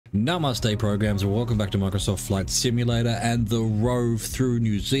Namaste programs and welcome back to Microsoft Flight Simulator, and the Rove through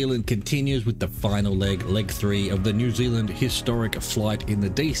New Zealand continues with the final leg 3 of the New Zealand historic flight in the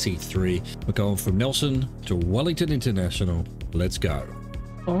DC-3. We're going from Nelson to Wellington International. Let's go.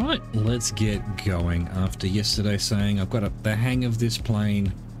 Alright, let's get going. After yesterday saying I've got the hang of this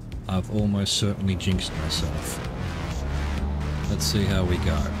plane, I've almost certainly jinxed myself. Let's see how we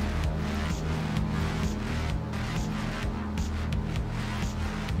go.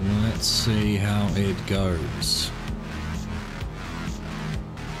 Let's see how it goes.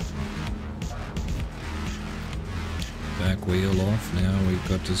 Back wheel off. Now we've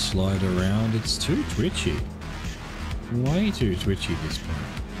got to slide around. It's too twitchy. Way too twitchy, this plane.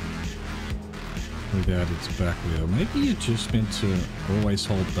 Without its back wheel. Maybe you're just meant to always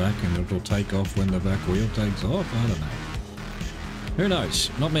hold back and it'll take off when the back wheel takes off. I don't know. Who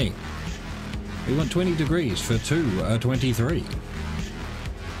knows? Not me. We want 20 degrees for 23.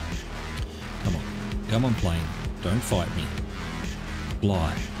 Come on, plane. Don't fight me.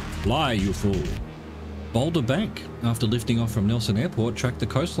 Fly. Fly, you fool. Boulder Bank. After lifting off from Nelson Airport, track the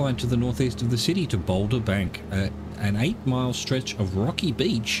coastline to the northeast of the city to Boulder Bank, an 8-mile stretch of rocky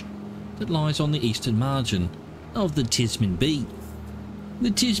beach that lies on the eastern margin of the Tasman Beat.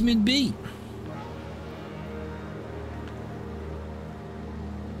 The Tasman Beat.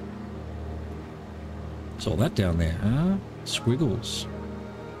 What's all that down there, huh? Squiggles.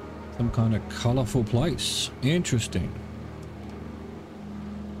 Some kind of colourful place. Interesting.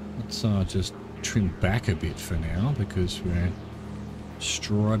 Let's just trim back a bit for now because we're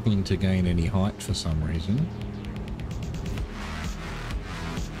struggling to gain any height for some reason.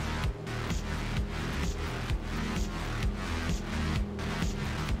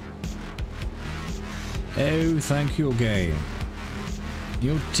 Oh, thank you, game.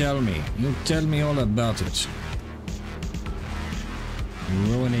 You tell me all about it.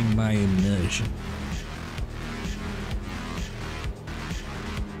 Ruining my immersion.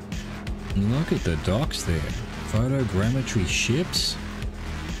 Look at the docks there. Photogrammetry ships.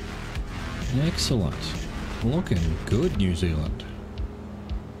 Excellent. Looking good, New Zealand.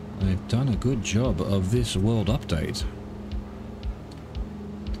 They've done a good job of this world update.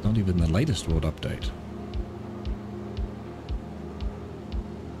 It's not even the latest world update.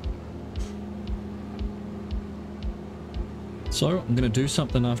 So I'm going to do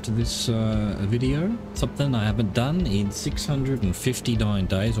something after this video, something I haven't done in 659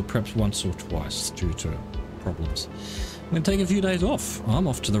 days, or perhaps once or twice due to problems. I'm going to take a few days off. I'm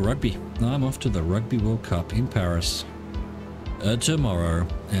off to the rugby. I'm off to the Rugby World Cup in Paris tomorrow,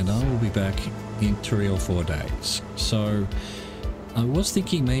 and I will be back in 3 or 4 days. So I was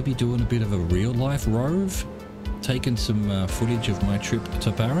thinking maybe doing a bit of a real life Rove, taking some footage of my trip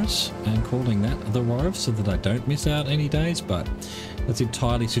to Paris and calling that the Rove so that I don't miss out any days, but that's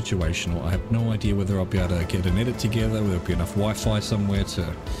entirely situational. I have no idea whether I'll be able to get an edit together, whether there'll be enough Wi-Fi somewhere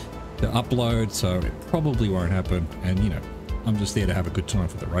to upload, so it probably won't happen. And you know, I'm just there to have a good time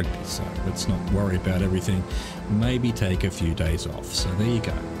for the rugby, so let's not worry about everything. Maybe take a few days off. So there you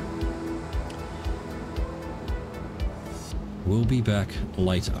go. We'll be back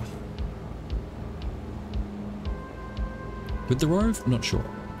later. With the Rove, not sure.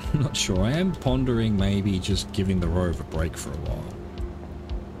 Not sure. I am pondering maybe just giving the Rove a break for a while.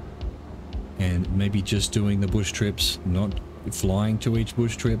 And maybe just doing the bush trips, not flying to each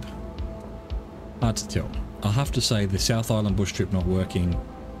bush trip. Hard to tell. I'll have to say the South Island bush trip not working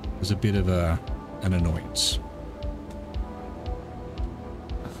was a bit of an annoyance.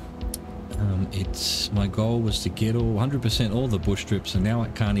 My goal was to get 100% all the bush trips, and now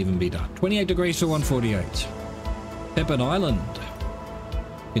it can't even be done. 28 degrees for 148. Pepin Island.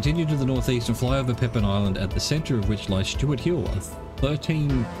 Continue to the northeast and fly over Pepin Island, at the centre of which lies Stewart Hill,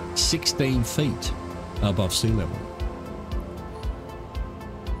 16 feet above sea level.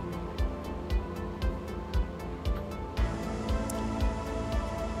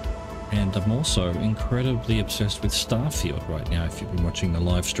 And I'm also incredibly obsessed with Starfield right now, if you've been watching the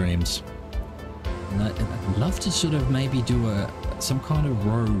live streams. And I'd love to sort of maybe do some kind of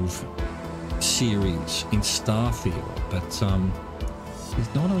Rove series in Starfield, but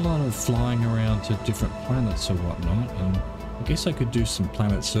there's not a lot of flying around to different planets or whatnot, and I guess I could do some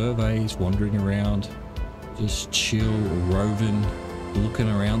planet surveys, wandering around, just chill, roving, looking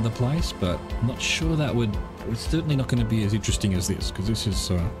around the place, but I'm not sure that it's certainly not going to be as interesting as this, because this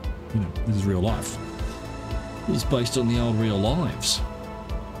is, you know, this is real life. This is based on the old real lives.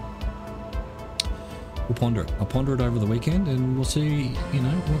 We'll ponder it. I'll ponder it over the weekend and we'll see, you know,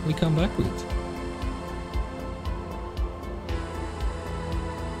 what we come back with.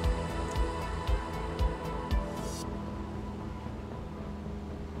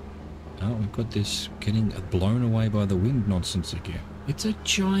 Oh, we've got this getting blown away by the wind nonsense again. It's a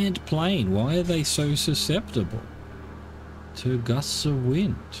giant plane. Why are they so susceptible to gusts of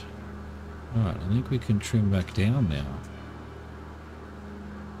wind? Alright, I think we can trim back down now.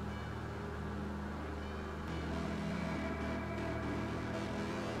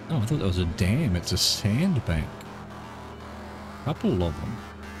 Oh, I thought that was a dam. It's a sandbank. Couple of them.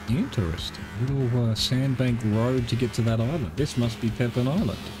 Interesting. Little sandbank road to get to that island. This must be Pepin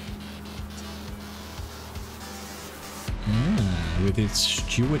Island. Ah, with its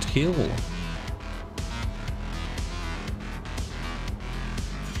Stuart Hill.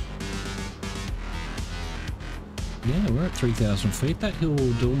 Yeah, we're at 3,000 feet. That hill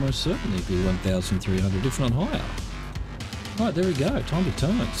would almost certainly be 1,300, if not higher. Right, there we go. Time to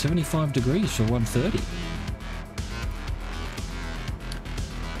turn. 75 degrees for 130.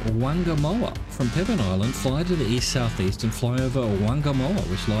 Wangamoa. From Pepin Island, fly to the east-southeast and fly over Wangamoa,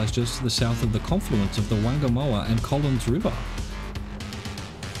 which lies just to the south of the confluence of the Wangamoa and Collins River.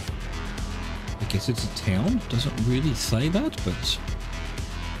 I guess it's a town. Doesn't really say that, but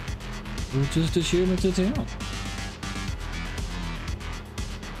we'll just assume it's a town.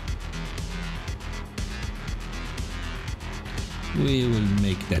 We will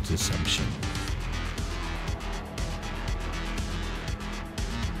make that assumption.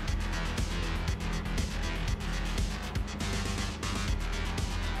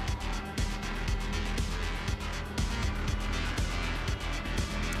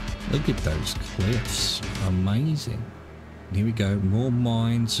 Look at those cliffs. Amazing. Here we go. More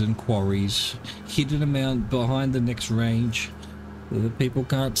mines and quarries. Hidden amount behind the next range. The people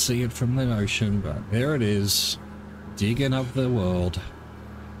can't see it from the ocean, but there it is. Digging up the world.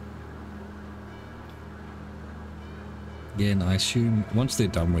 Again, I assume once they're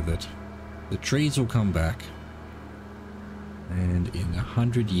done with it, the trees will come back. And in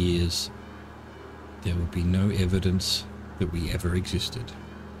 100 years, there will be no evidence that we ever existed.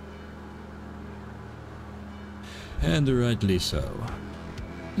 And rightly so.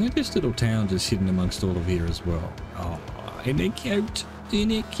 And this little town just hidden amongst all of here as well. Oh, isn't it cute?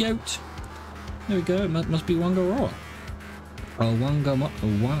 Isn't it cute? There we go. It must be Wangaroa. Oh,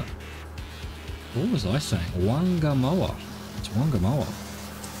 Wangamoa. What was I saying? Wangamoa. It's Wangamoa.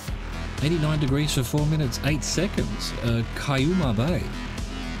 89 degrees for 4 minutes, 8 seconds. Kayuma Bay.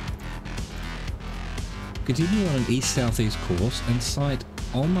 Continue on an east-southeast course and sight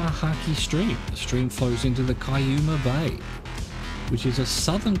Omahaki Stream. The stream flows into the Kayuma Bay, which is a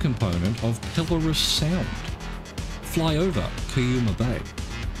southern component of Pelorus Sound. Fly over Kayuma Bay.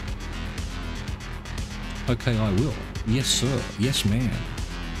 Okay, I will. Yes, sir. Yes, ma'am.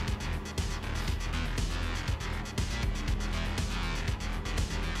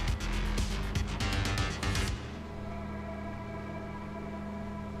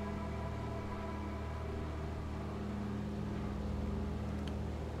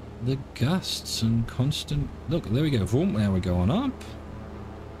 The gusts and constant... Look, there we go. Now we're going up.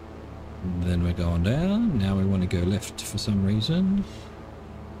 Then we're going down. Now we want to go left for some reason.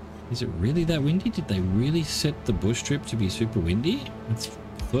 Is it really that windy? Did they really set the bush trip to be super windy? It's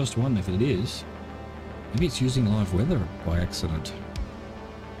the first one if it is. Maybe it's using live weather by accident.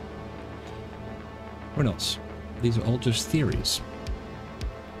 Or else. These are all just theories.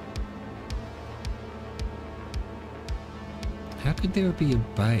 How could there be a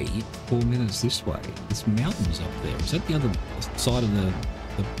bay 4 minutes this way? There's mountains up there. Is that the other side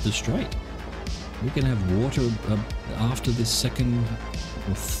of the strait? We can have water after this second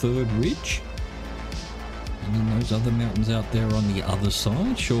or third ridge? And then those other mountains out there on the other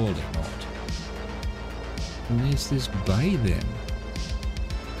side? Surely not. Where's this bay then?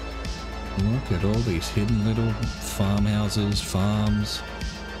 Look at all these hidden little farmhouses, farms,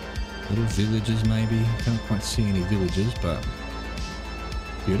 little villages maybe. Can't quite see any villages, but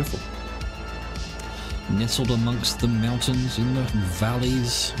beautiful. Nestled amongst the mountains, in the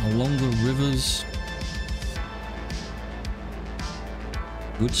valleys, along the rivers.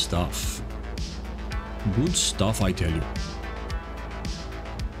 Good stuff. Good stuff, I tell you.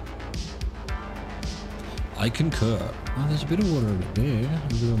 I concur. Oh, there's a bit of water over there,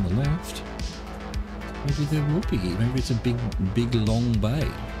 over on the left. Maybe there will be. Maybe it's a big, long bay.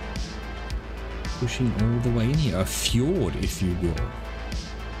 Pushing all the way in here. A fjord, if you will.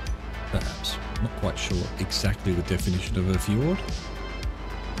 Perhaps. Not quite sure exactly the definition of a fjord.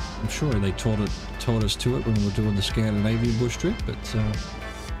 I'm sure they taught us to it when we were doing the Scandinavian bush trip, but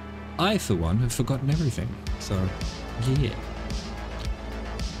I, for one, have forgotten everything. So, yeah.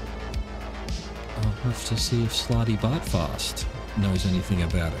 I'll have to see if Slarty Bartfast knows anything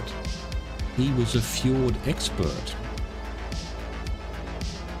about it. He was a fjord expert.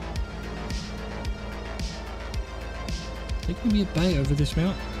 there going to be a bay over this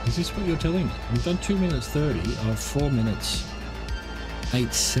mountain? Is this what you're telling me? We've done 2 minutes 30 of 4 minutes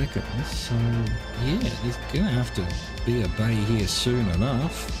 8 seconds. So yeah, there's going to have to be a bay here soon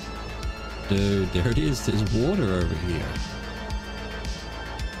enough. Dude, there it is. There's water over here.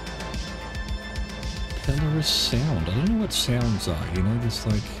 Pelorus Sound. I don't know what sounds are. You know, there's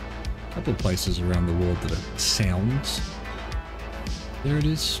like a couple of places around the world that are sounds. There it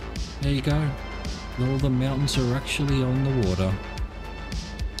is. There you go. All the mountains are actually on the water.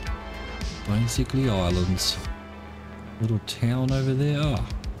 Basically islands. Little town over there. Oh,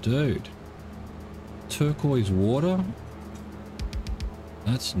 dude. Turquoise water?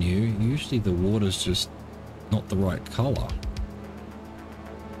 That's new. Usually the water's just not the right color.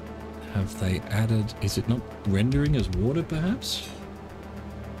 Have they added... Is it not rendering as water, perhaps?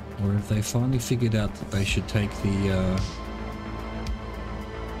 Or have they finally figured out that they should take the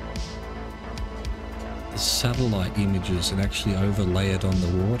satellite images and actually overlay it on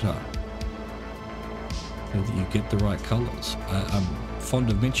the water so that you get the right colors? I'm fond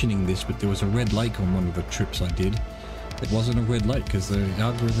of mentioning this, but there was a red lake on one of the trips I did. It wasn't a red lake because the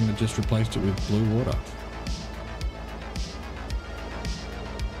algorithm had just replaced it with blue water.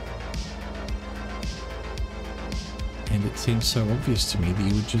 And it seems so obvious to me that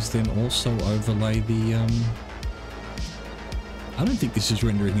you would just then also overlay the I don't think this is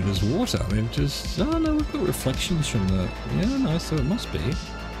rendering it as water. They've just... Oh no, we've got reflections from the... Yeah, no, so it must be.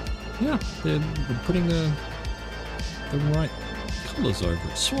 Yeah, they're putting the right colours over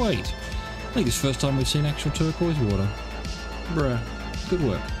it. Sweet. I think it's the first time we've seen actual turquoise water. Bruh. Good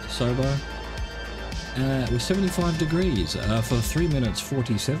work. Sobo. We're 75 degrees for 3 minutes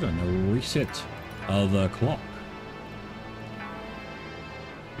 47. A reset of the clock.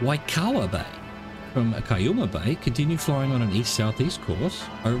 Waikawa Bay. From Kayuma Bay, continue flying on an east-southeast course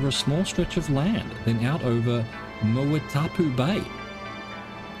over a small stretch of land, then out over Moetapu Bay.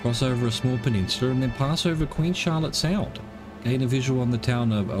 Cross over a small peninsula and then pass over Queen Charlotte Sound. Gain a visual on the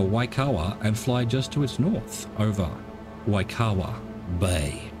town of Waikawa and fly just to its north over Waikawa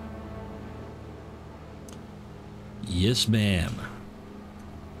Bay. Yes, ma'am.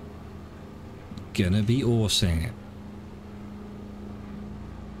 Gonna be awesome.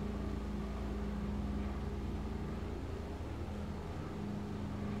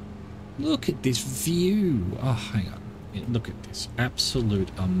 Look at this view. Oh, hang on. Look at this. Absolute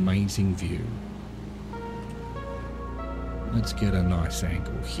amazing view. Let's get a nice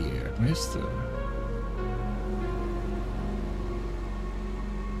angle here. Where's the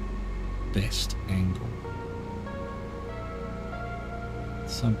best angle?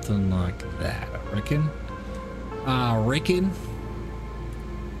 Something like that, I reckon. I'll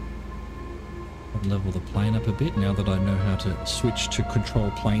level the plane up a bit now that I know how to switch to control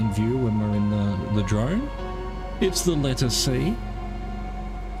plane view when we're in the drone. It's the letter C.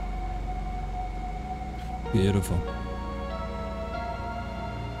 Beautiful.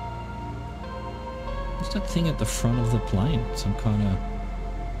 What's that thing at the front of the plane? Some kind of...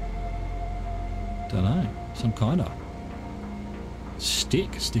 Don't know. Some kind of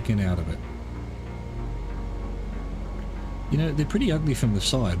stick sticking out of it. You know, they're pretty ugly from the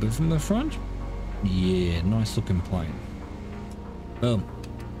side, but from the front... Yeah, nice looking plane.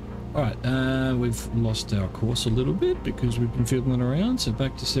 Alright, we've lost our course a little bit because we've been fiddling around, so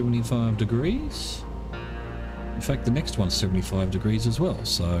back to 75 degrees. In fact, the next one's 75 degrees as well,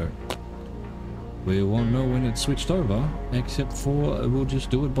 so we won't know when it's switched over, except for we'll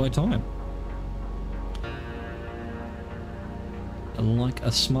just do it by time. Like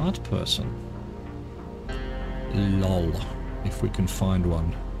a smart person. Lol, if we can find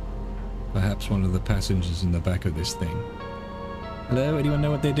one. Perhaps one of the passengers in the back of this thing. Hello, anyone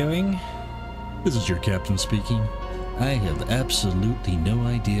know what they're doing? This is your captain speaking. I have absolutely no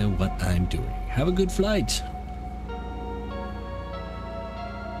idea what I'm doing. Have a good flight.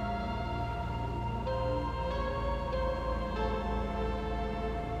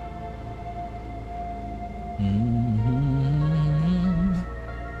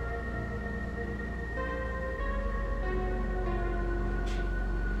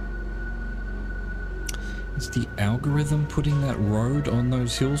 Is the algorithm putting that road on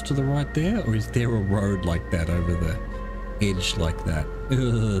those hills to the right there? Or is there a road like that over the edge like that?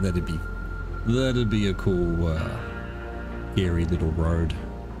 Ugh, that'd be a cool, hairy little road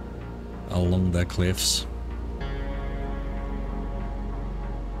along the cliffs.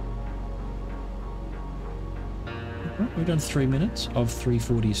 We've done 3 minutes of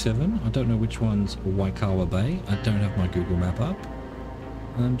 3:47. I don't know which one's Waikawa Bay. I don't have my Google map up.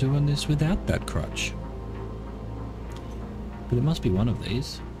 I'm doing this without that crutch. But it must be one of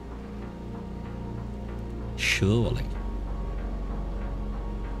these. Surely.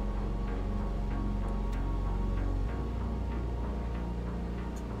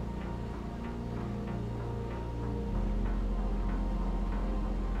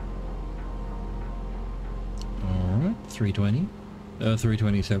 320,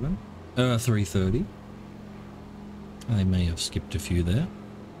 327, 330. I may have skipped a few there.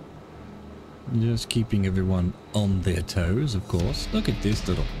 Just keeping everyone on their toes, of course. Look at this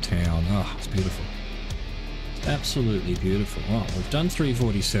little town. Oh, it's beautiful. It's absolutely beautiful. Oh, we've done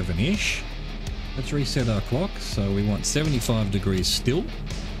 347-ish. Let's reset our clock. So we want 75 degrees still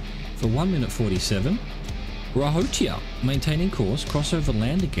for 1 minute 47. Rahotia, maintaining course, cross over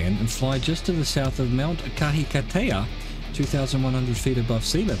land again and fly just to the south of Mount Kahikatea, 2,100 feet above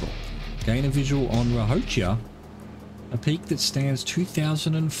sea level. Gain a visual on Rahotia, a peak that stands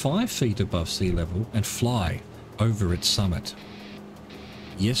 2,005 feet above sea level, and fly over its summit.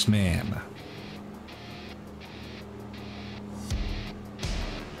 Yes, ma'am.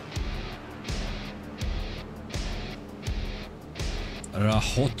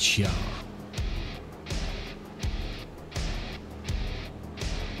 Rahotia.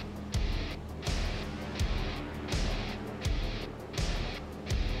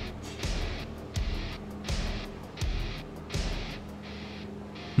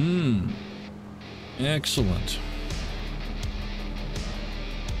 Excellent.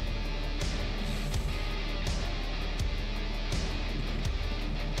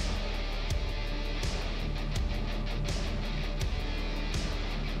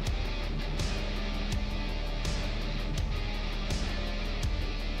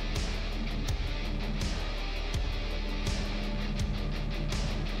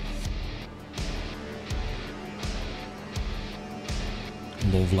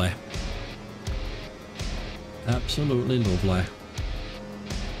 Lovely. Absolutely lovely.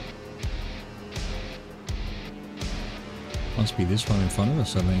 Must be this one in front of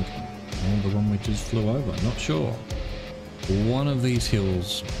us, I think. Or the one we just flew over, not sure. One of these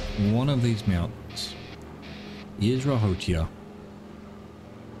hills, one of these mountains is Rahotia.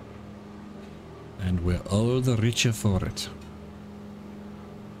 And we're all the richer for it.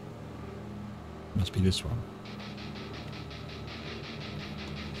 Must be this one.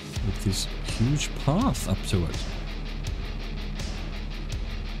 With this huge path up to it.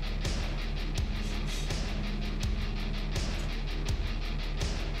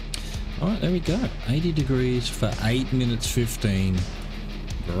 Alright, there we go. 80 degrees for 8 minutes 15.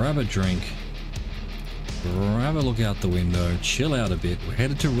 Grab a drink. Grab a look out the window. Chill out a bit. We're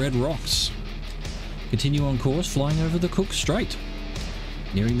headed to Red Rocks. Continue on course, flying over the Cook Strait.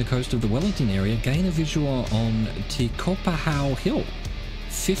 Nearing the coast of the Wellington area, gain a visual on Tikopahau Hill,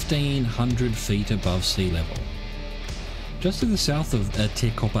 1,500 feet above sea level. Just to the south of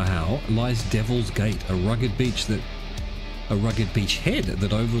Tikopahau lies Devil's Gate, a rugged beach head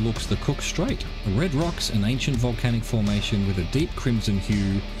that overlooks the Cook Strait. The Red Rocks, an ancient volcanic formation with a deep crimson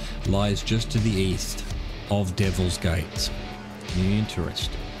hue, lies just to the east of Devil's Gate.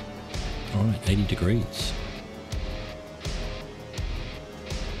 Interesting. Alright, 80 degrees.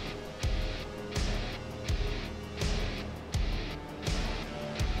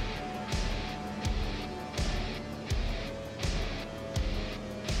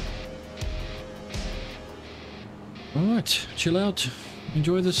 Alright, chill out.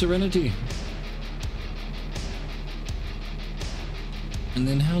 Enjoy the serenity. And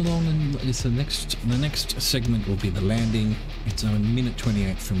then how long is the next segment will be the landing. It's a minute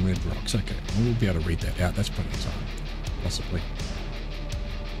 28 from Red Rocks. Okay, we'll be able to read that out. That's plenty of time. Possibly.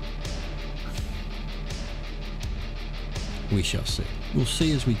 We shall see. We'll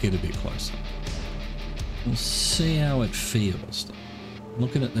see as we get a bit closer. We'll see how it feels.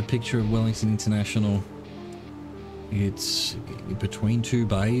 Looking at the picture of Wellington International, it's between two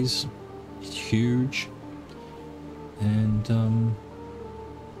bays. It's huge. And,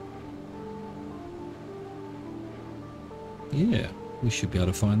 yeah, we should be able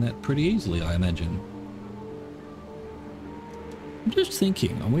to find that pretty easily, I imagine. I'm just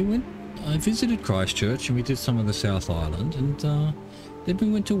thinking, I visited Christchurch and we did some of the South Island, and then we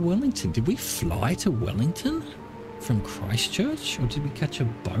went to Wellington. Did we fly to Wellington from Christchurch, or did we catch a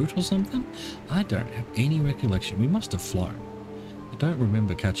boat or something? I don't have any recollection. We must have flown. I don't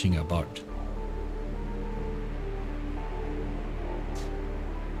remember catching a boat.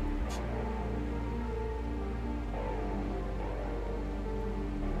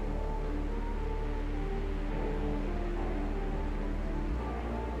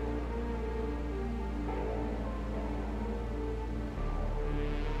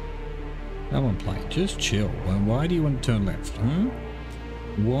 Come on, plane, just chill. Why do you want to turn left, huh?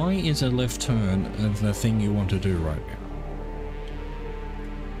 Why is a left turn the thing you want to do right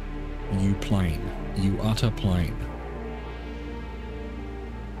now? You plane. You utter plane.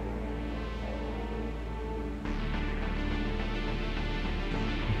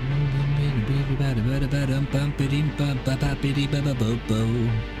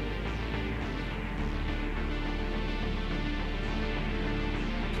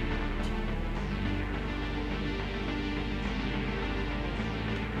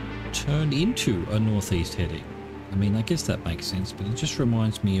 Turn into a northeast heading. I mean, I guess that makes sense, but it just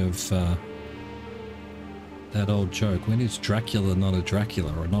reminds me of that old joke. When is Dracula not a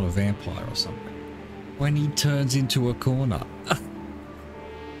Dracula or not a vampire or something? When he turns into a corner.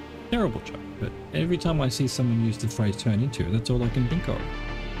 Terrible joke, but every time I see someone use the phrase turn into, that's all I can think of.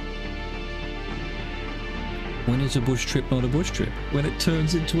 When is a bush trip not a bush trip? When it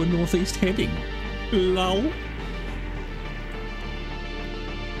turns into a northeast heading. Lol.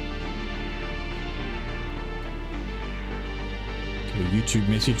 A YouTube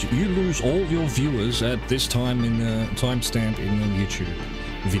message: you lose all your viewers at this time in the timestamp in the YouTube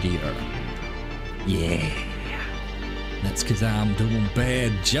video. Yeah, that's because I'm doing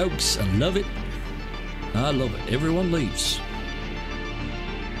bad jokes. I love it. I love it. Everyone leaves,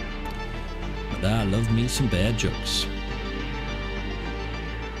 but I love me some bad jokes.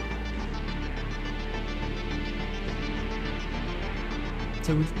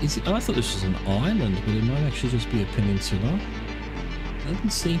 So is it, I thought this was an island, but it might actually just be a peninsula.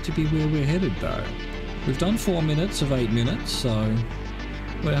 Doesn't seem to be where we're headed though. We've done 4 minutes of 8 minutes, so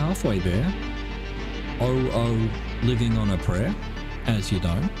we're halfway there. Oh, living on a prayer, as you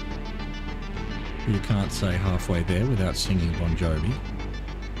know. You can't say halfway there without singing Bon Jovi.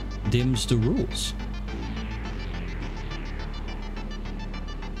 Them's the rules.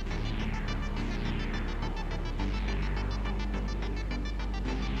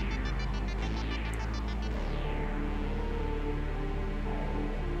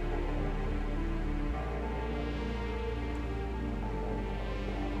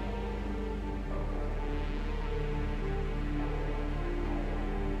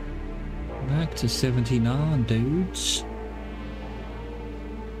 Back to 79, dudes.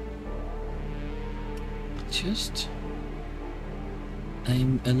 Just,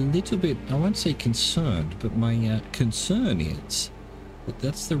 I'm a little bit, I won't say concerned, but my concern is that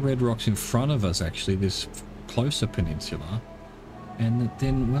that's the red rocks in front of us, actually, this closer peninsula, and that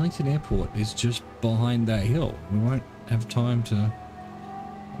then Wellington Airport is just behind that hill. We won't have time to,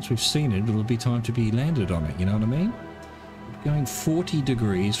 once we've seen it, it'll be time to be landed on it, you know what I mean? Going 40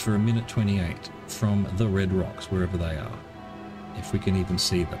 degrees for 1:28 from the red rocks, wherever they are, if we can even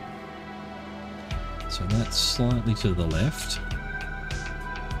see them. So that's slightly to the left.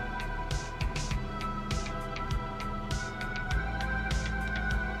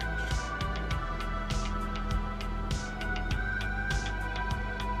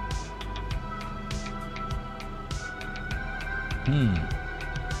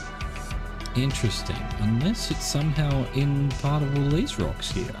 Interesting, unless it's somehow in part of all these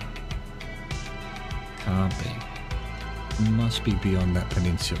rocks here. Can't be. Must be beyond that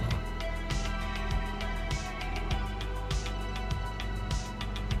peninsula.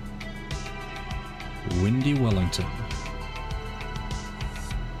 Windy Wellington.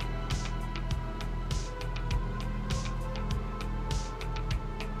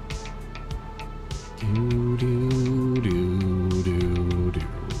 Do do do do do.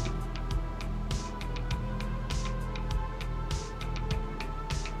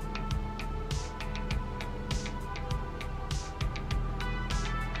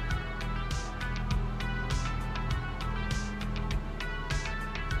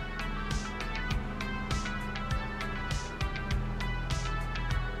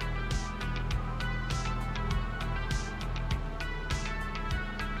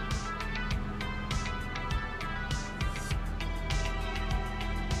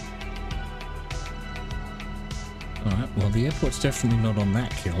 Alright, well the airport's definitely not on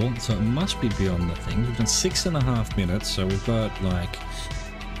that hill, so it must be beyond the thing. We've done 6.5 minutes, so we've got like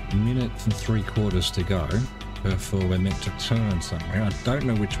 1 minute and 3/4 to go before we're meant to turn somewhere. I don't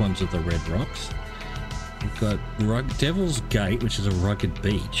know which ones are the red rocks. We've got Devil's Gate, which is a rugged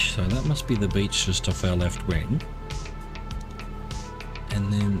beach, so that must be the beach just off our left wing.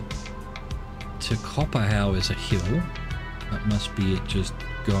 And then to Copperhow is a hill. That must be it just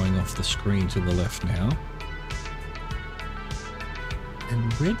going off the screen to the left now.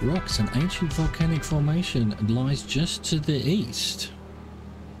 And Red Rocks, an ancient volcanic formation, lies just to the east.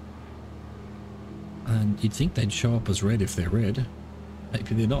 And you'd think they'd show up as red if they're red.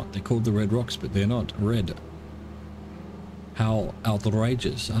 Maybe they're not. They're called the Red Rocks, but they're not red. How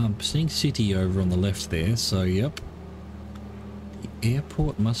outrageous. Seeing city over on the left there, so yep. The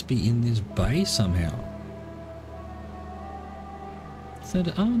airport must be in this bay somehow.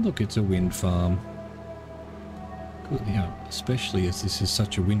 Oh look, it's a wind farm. You know, especially as this is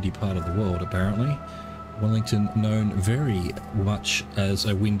such a windy part of the world, apparently. Wellington known very much as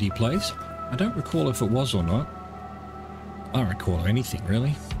a windy place. I don't recall if it was or not. I don't recall anything,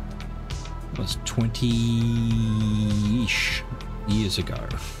 really. It was 20-ish years ago.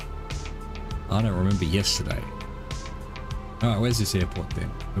 I don't remember yesterday. Alright, where's this airport then?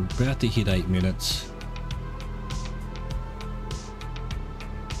 We're about to hit 8 minutes.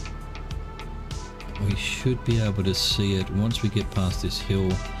 We should be able to see it once we get past this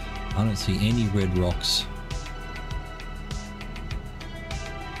hill. I don't see any red rocks.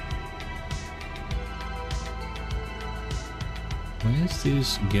 Where's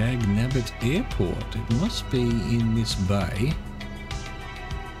this Gagnabbit Airport? It must be in this bay.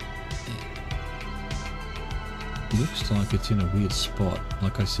 It looks like it's in a weird spot.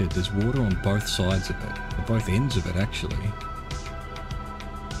 Like I said, there's water on both sides of it. Or both ends of it, actually.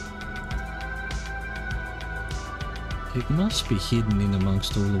 It must be hidden in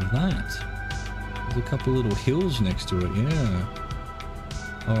amongst all of that. There's a couple little hills next to it, yeah.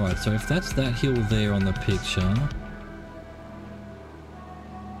 Alright, so if that's that hill there on the picture,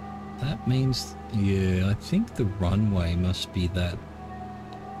 that means, yeah, I think the runway must be that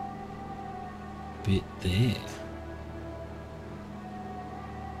bit there.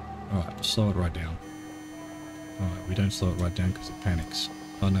 Alright, we'll slow it right down. Alright, we don't slow it right down because it panics.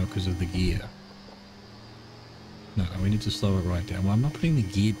 Oh no, because of the gear. No, we need to slow it right down. Well, I'm not putting the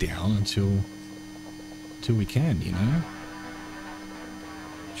gear down until we can, you know?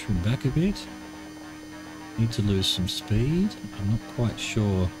 Trim back a bit. Need to lose some speed. I'm not quite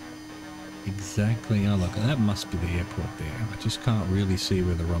sure exactly. Oh, look, that must be the airport there. I just can't really see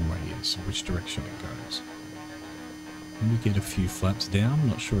where the runway is, or which direction it goes. Let me get a few flaps down. I'm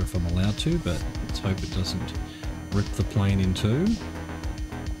not sure if I'm allowed to, but let's hope it doesn't rip the plane in two.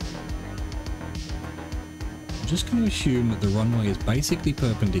 I'm just going to assume that the runway is basically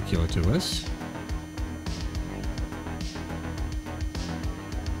perpendicular to us.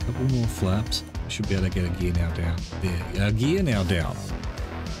 A couple more flaps. Should be able to get a gear now down. There, a gear now down.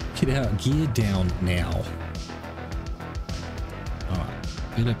 Get out, gear down now. Alright,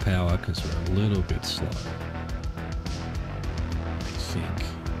 bit of power because we're a little bit slow. I think.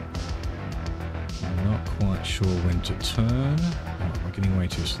 I'm not quite sure when to turn. Oh, we're getting way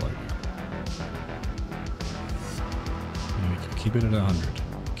too slow now. There we go. Keep it at 100.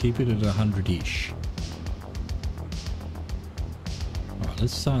 Keep it at 100-ish. Alright,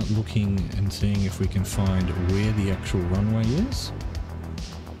 let's start looking and seeing if we can find where the actual runway is.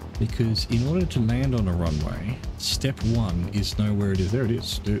 Because in order to land on a runway, step one is know where it is. There it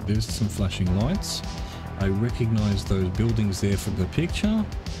is. There's some flashing lights. I recognize those buildings there from the picture.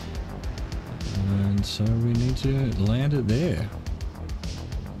 And so we need to land it there.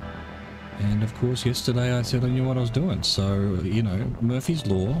 And of course, yesterday I said I knew what I was doing. So, you know, Murphy's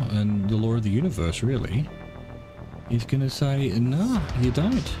Law and the law of the universe, really, is going to say, no, you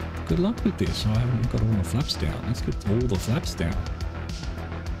don't. Good luck with this. I haven't got all my flaps down. Let's get all the flaps down.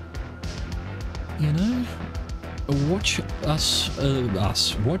 You know, watch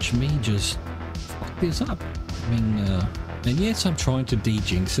watch me just fuck this up. I mean, and yes, I'm trying to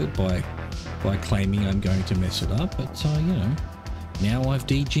de-jinx it by claiming I'm going to mess it up, but, you know, now I've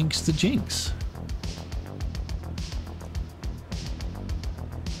de-jinxed the jinx.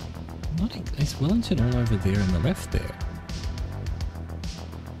 It's Wellington all over there on the left there.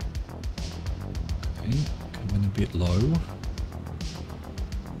 Okay, coming a bit low.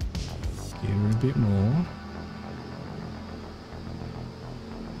 Gear a bit more.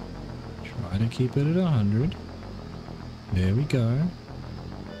 Try to keep it at 100. There we go.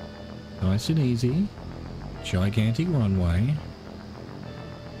 Nice and easy. Gigantic runway.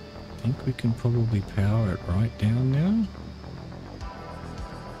 I think we can probably power it right down now.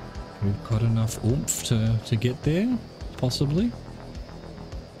 We've got enough oomph to get there, possibly.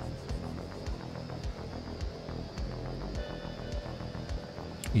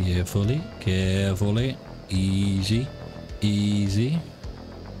 Carefully, carefully, easy, easy.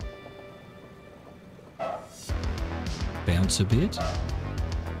 Bounce a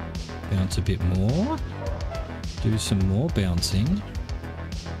bit more. Do some more bouncing.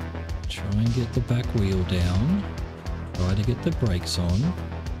 Try and get the back wheel down. Try to get the brakes on.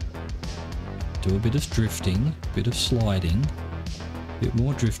 Do a bit of drifting, bit of sliding. Bit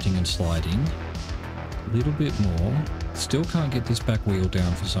more drifting and sliding. A little bit more. Still can't get this back wheel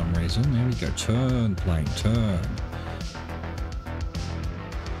down for some reason. There we go. Turn, plane, turn.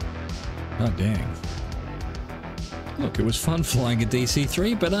 God dang. Look, it was fun flying a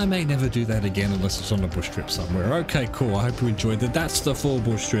DC-3, but I may never do that again unless it's on a bush trip somewhere. Okay, cool. I hope you enjoyed that. That's the full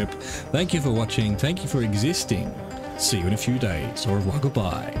bush trip. Thank you for watching. Thank you for existing. See you in a few days. Au revoir,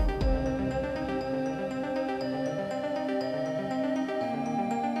 goodbye.